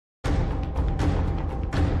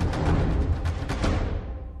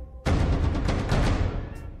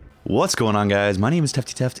What's going on, guys? My name is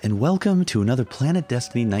Tefty Teft, and welcome to another Planet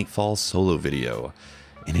Destiny Nightfall solo video.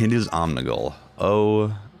 And it is Omnigul.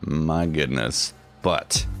 Oh my goodness.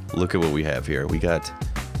 But look at what we have here. We got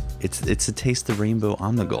it's a taste the rainbow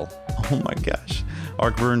Omnigul. Oh my gosh.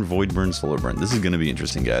 Arcburn, Voidburn, Solarburn. This is gonna be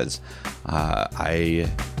interesting, guys. I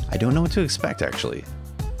don't know what to expect, actually.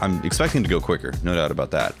 I'm expecting to go quicker, no doubt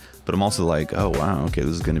about that. But I'm also like, oh wow, okay,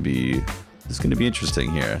 this is gonna be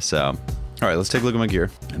interesting here. So alright, let's take a look at my gear.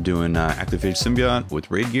 I'm doing Active Phage Symbiote with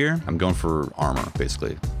raid gear. I'm going for armor,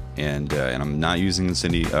 basically. And I'm not using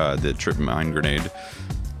the Trip Mine Grenade,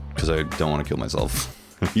 because I don't want to kill myself.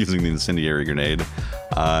 I'm using the Incendiary Grenade.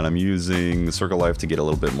 And I'm using the Circle Life to get a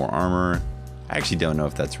little bit more armor. I actually don't know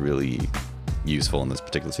if that's really useful in this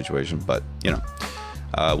particular situation, but, you know.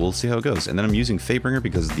 We'll see how it goes. And then I'm using Fatebringer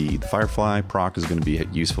because the Firefly proc is going to be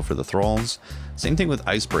useful for the Thralls. Same thing with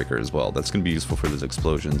Icebreaker as well. That's going to be useful for those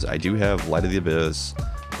explosions. I do have Light of the Abyss,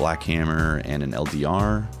 Black Hammer, and an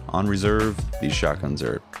LDR on reserve. These shotguns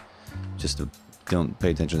are just don't pay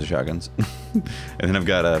attention to the shotguns. And then I've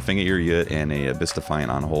got a Fang Area and a Abyss Defiant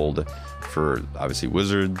on hold for obviously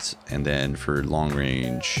Wizards, and then for long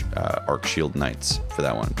range Arc Shield Knights for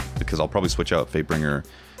that one, because I'll probably switch out Fatebringer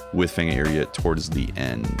with Fang Area towards the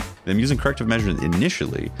end. And I'm using Corrective Measures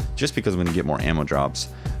initially, just because I'm going to get more ammo drops,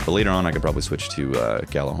 but later on I could probably switch to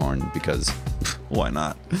Gallahorn, because why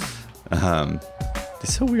not?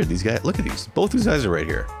 It's so weird, these guys, look at these, both these guys are right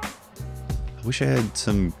here. I wish I had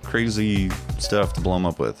some crazy stuff to blow them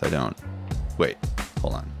up with. I don't. Wait,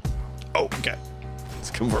 hold on. Oh, okay,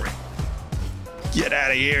 it's come for me. Get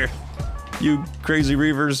out of here, you crazy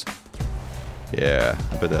reavers. Yeah,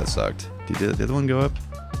 I bet that sucked. Did the other one go up?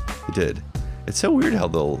 It did. It's so weird how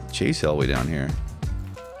they'll chase you all the way down here.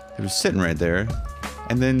 They were sitting right there,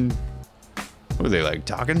 and then what were they, like,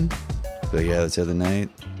 talking? But yeah, that's the other night.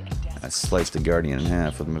 I sliced a Guardian in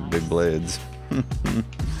half with my big blades.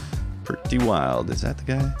 Pretty wild. Is that the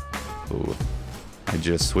guy? Oh, I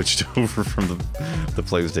just switched over from the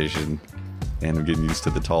PlayStation, and I'm getting used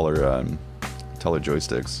to the taller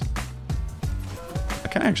joysticks. I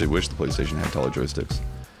kind of actually wish the PlayStation had taller joysticks.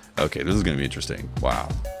 Okay, this is gonna be interesting. Wow.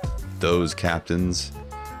 Those captains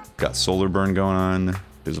got solar burn going on.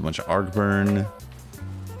 There's a bunch of arc burn.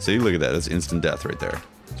 See, look at that. That's instant death right there.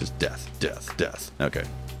 Just death, death, death. Okay.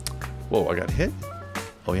 Whoa, I got hit?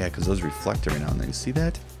 Oh yeah, because those reflect every now and then. You see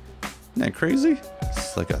that? Isn't that crazy?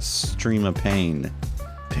 It's like a stream of pain.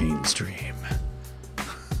 Pain stream.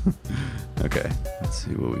 Okay, let's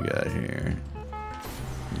see what we got here.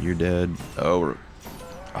 You're dead. Oh.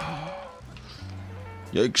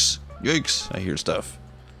 Yikes. Yikes. I hear stuff.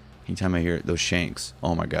 Anytime I hear those shanks.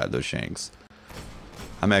 Oh my god, those shanks.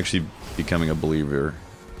 I'm actually becoming a believer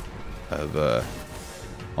of,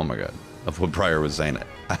 oh my god, of what Pryor was saying.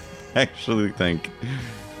 I actually think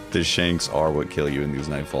the shanks are what kill you in these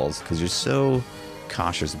Nightfalls, because you're so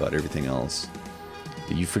cautious about everything else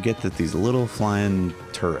that you forget that these little flying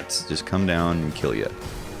turrets just come down and kill you.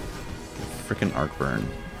 Freaking arc burn.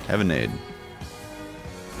 Have a nade.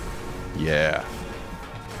 Yeah.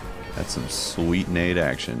 That's some sweet nade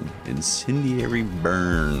action. Incendiary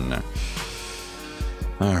burn.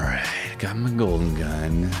 Alright, got my golden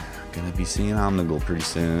gun. Gonna be seeing Omnigul pretty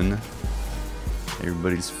soon.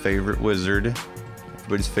 Everybody's favorite wizard.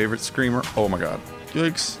 Everybody's favorite screamer. Oh my god.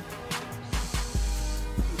 Yikes.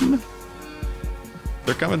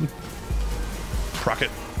 They're coming. Proc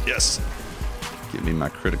it. Yes. Give me my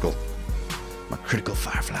critical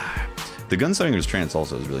Firefly. The Gunslinger's Trance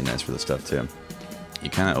also is really nice for this stuff too.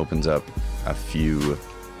 It kind of opens up a few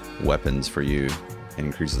weapons for you and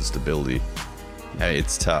increases stability. Yeah,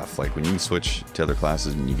 it's tough. Like when you switch to other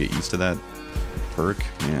classes and you get used to that perk,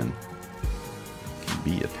 man, it can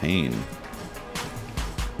be a pain.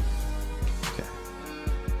 Okay.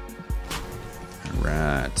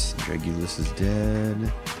 Alright. Dragulus is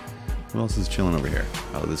dead. Who else is chilling over here?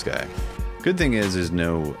 Oh, this guy. Good thing is there's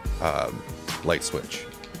no light switch.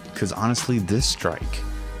 Because honestly, this strike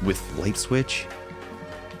with light switch,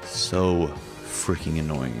 so freaking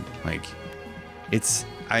annoying. Like, it's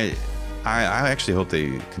I actually hope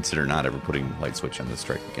they consider not ever putting light switch on this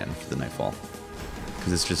strike again for the Nightfall,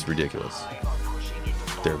 because it's just ridiculous.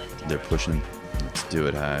 They're pushing. Let's do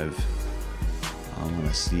it, Hive. I want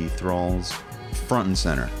to see Thralls front and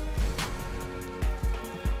center.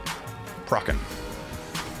 Prockin'.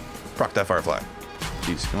 Proc that Firefly.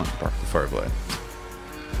 Jeez, come on, proc the Firefly.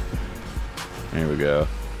 There we go.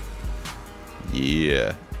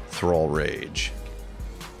 Yeah. Thrall Rage.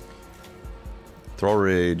 Thrall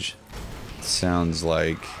Rage sounds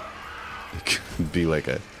like it could be like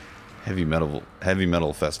a heavy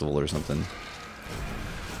metal festival or something.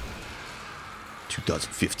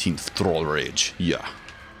 2015 Thrall Rage. Yeah.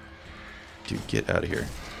 Dude, get out of here.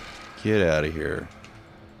 Get out of here.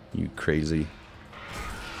 You crazy.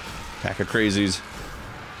 Pack of crazies.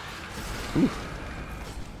 Ooh.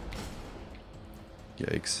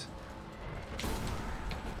 Yikes.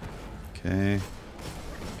 Okay.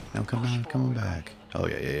 Now come on, come back. Oh,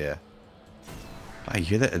 yeah, yeah, yeah. I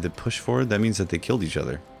hear that? The push forward? That means that they killed each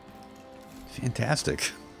other.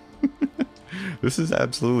 Fantastic. This is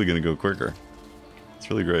absolutely going to go quicker. It's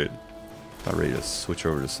really great. About ready to switch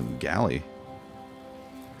over to some galley.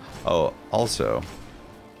 Oh, also,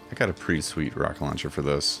 I got a pretty sweet rocket launcher for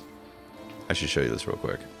this. I should show you this real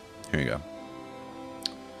quick. Here you go.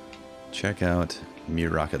 Check out me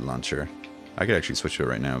rocket launcher. I could actually switch to it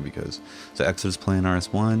right now because so Exo's playing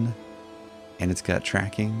RS1 and it's got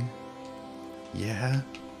tracking. Yeah,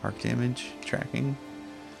 arc damage tracking.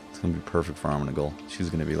 It's gonna be perfect for Omnigul. She's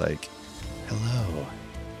gonna be like, hello.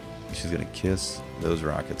 She's gonna kiss those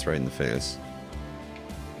rockets right in the face.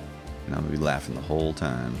 And I'm gonna be laughing the whole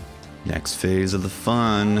time. Next phase of the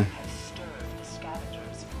fun.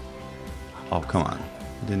 Oh, come on.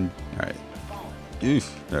 I didn't. Alright.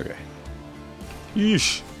 Oof. Okay.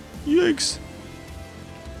 Yeesh. Yikes.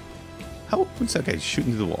 How? What's that guy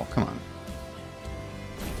shooting through the wall? Come on.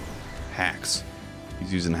 Hacks.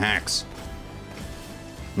 He's using hacks.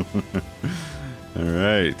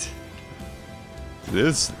 Alright.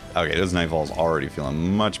 This. Okay, this Nightfall's already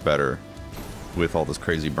feeling much better with all this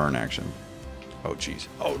crazy burn action. Oh, jeez.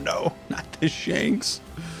 Oh, no. Not the Shanks.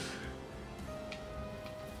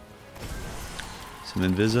 Some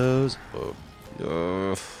Invisos. Oh.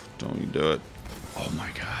 Don't you do it. Oh, my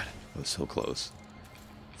God. That was so close.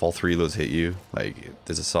 If all three of those hit you, like,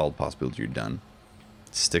 there's a solid possibility you're done.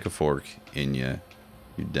 Stick a fork in you.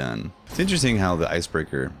 You're done. It's interesting how the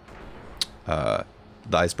Icebreaker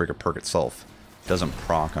perk itself doesn't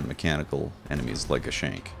proc on mechanical enemies like a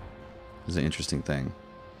Shank. It's an interesting thing.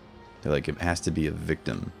 They're like, it has to be a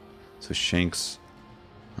victim. So Shanks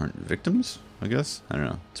aren't victims, I guess? I don't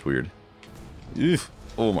know. It's weird. Oof.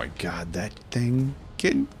 Oh my God, that thing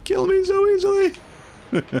can kill me so easily.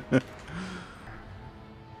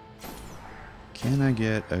 Can I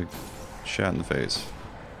get a shot in the face?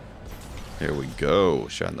 There we go.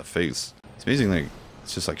 Shot in the face. It's amazing, like,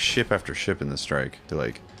 it's just like ship after ship in this strike. They're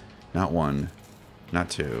like, not one, not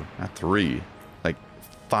two, not three, like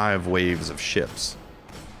 5 waves of ships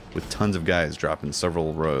with tons of guys dropping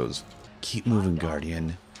several rows. Keep moving,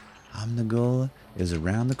 Guardian. Omnigul is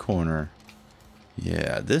around the corner.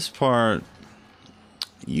 Yeah, this part,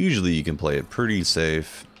 usually you can play it pretty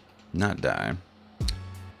safe, not die.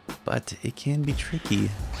 But it can be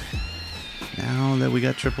tricky. Now that we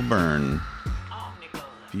got triple burn.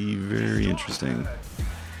 Be very interesting.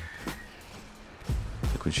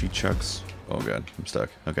 Like when she chucks... Oh god, I'm stuck.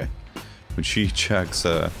 Okay. When she chucks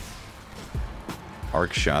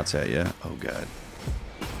arc shots at you. Oh god.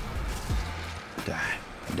 Die.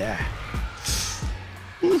 Die.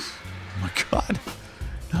 Oof. Oh my god.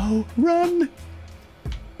 No, run!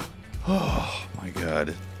 Oh my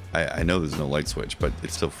god. I know there's no light switch, but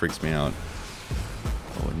it still freaks me out.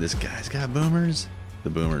 Oh, and this guy's got boomers. The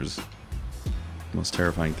boomers. Most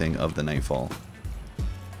terrifying thing of the Nightfall.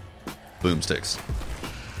 Boomsticks.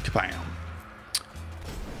 Kabam!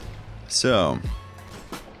 So,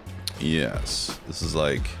 yes, this is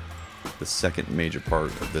like the second major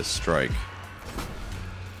part of this strike.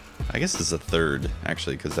 I guess this is the third,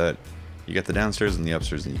 actually, because that you got the downstairs and the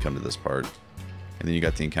upstairs, and you come to this part, and then you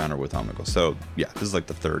got the encounter with Omnigul. So, yeah, this is like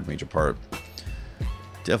the third major part.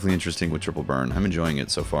 Definitely interesting with triple burn. I'm enjoying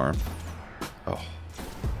it so far. Oh,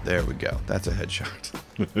 there we go. That's a headshot.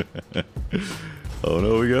 Oh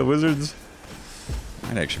no, we got wizards.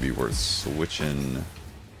 Might actually be worth switching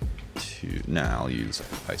to... Nah, I'll use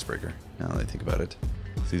Icebreaker now that I think about it.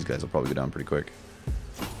 So these guys will probably go down pretty quick.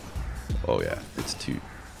 Oh yeah, it's too...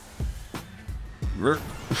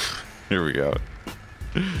 Here we go.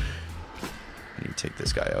 I need to take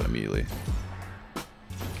this guy out immediately.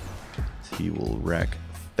 He will wreck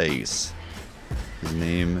face. His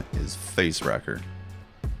name is Face Wrecker.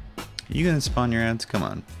 You gonna spawn your ads? Come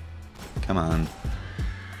on. Come on.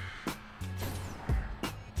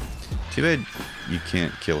 Too bad you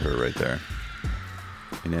can't kill her right there.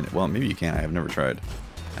 And then, well, maybe you can. I have never tried.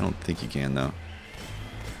 I don't think you can, though.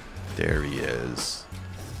 There he is.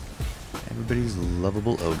 Everybody's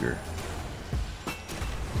lovable ogre.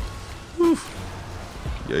 Woof.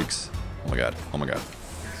 Yikes. Oh my god. Oh my god.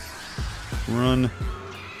 Run.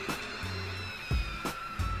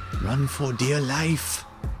 Run for dear life.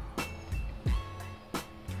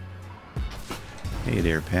 Hey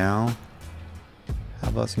there, pal. How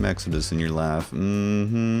about some Exodus in your life?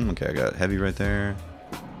 Okay, I got heavy right there.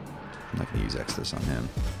 I'm not gonna use Exodus on him.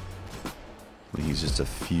 We'll use just a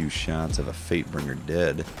few shots of a Fatebringer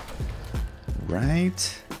dead.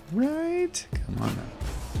 Right? Right? Come on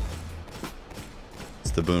now.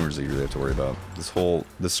 It's the boomers that you really have to worry about.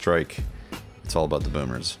 This strike, it's all about the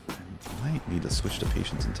boomers. I might need to switch to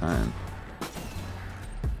patience and time.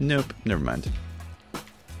 Nope, never mind.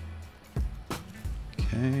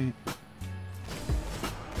 Okay.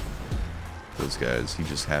 Those guys, you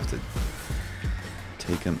just have to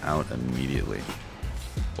take them out immediately.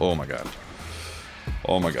 Oh my god.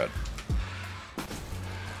 Oh my god.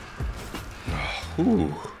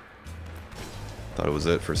 Ooh. Thought it was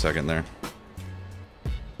it for a second there.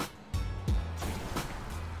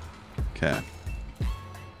 Okay.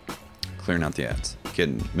 Clearing out the ads.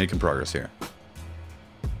 Making progress here.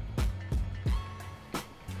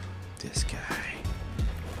 This guy.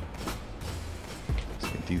 So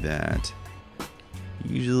I do that.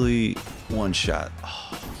 Usually one shot.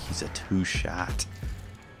 Oh, he's a two-shot.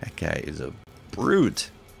 That guy is a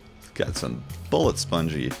brute. Got some bullet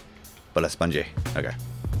spongy. Spongy. Okay.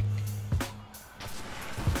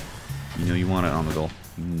 You know you want it, Omegle.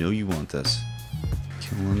 You know you want this.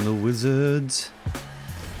 Killing the wizards.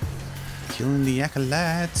 Killing the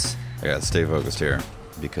acolytes. I gotta stay focused here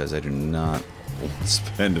because I do not want to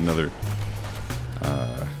spend another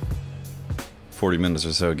 40 minutes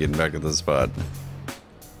or so getting back to this spot.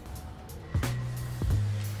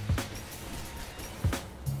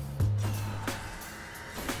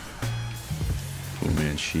 Oh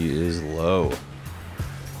man, she is low.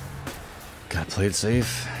 Gotta play it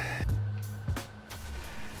safe.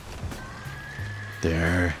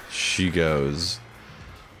 There she goes.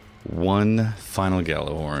 One final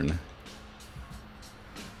Gallahorn.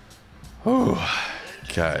 Oh,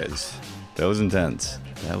 guys, that was intense.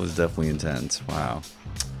 That was definitely intense. Wow.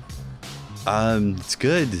 It's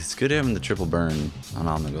good. It's good having the triple burn on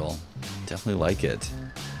Omegle. Definitely like it.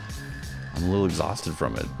 I'm a little exhausted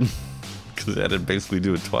from it because I had to basically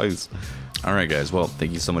do it twice. All right, guys. Well,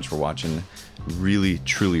 thank you so much for watching. Really,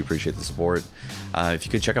 truly appreciate the support. If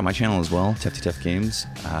you could check out my channel as well, TeftyTeft Games.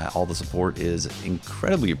 All the support is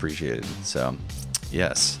incredibly appreciated. So,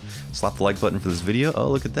 yes, slap the like button for this video. Oh,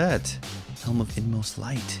 look at that. Helm of Inmost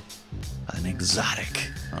Light. An exotic.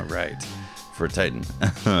 All right, for a Titan.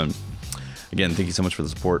 Again, thank you so much for the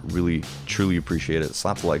support. Really, truly appreciate it.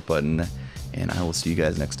 Slap the like button, and I will see you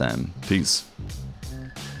guys next time. Peace.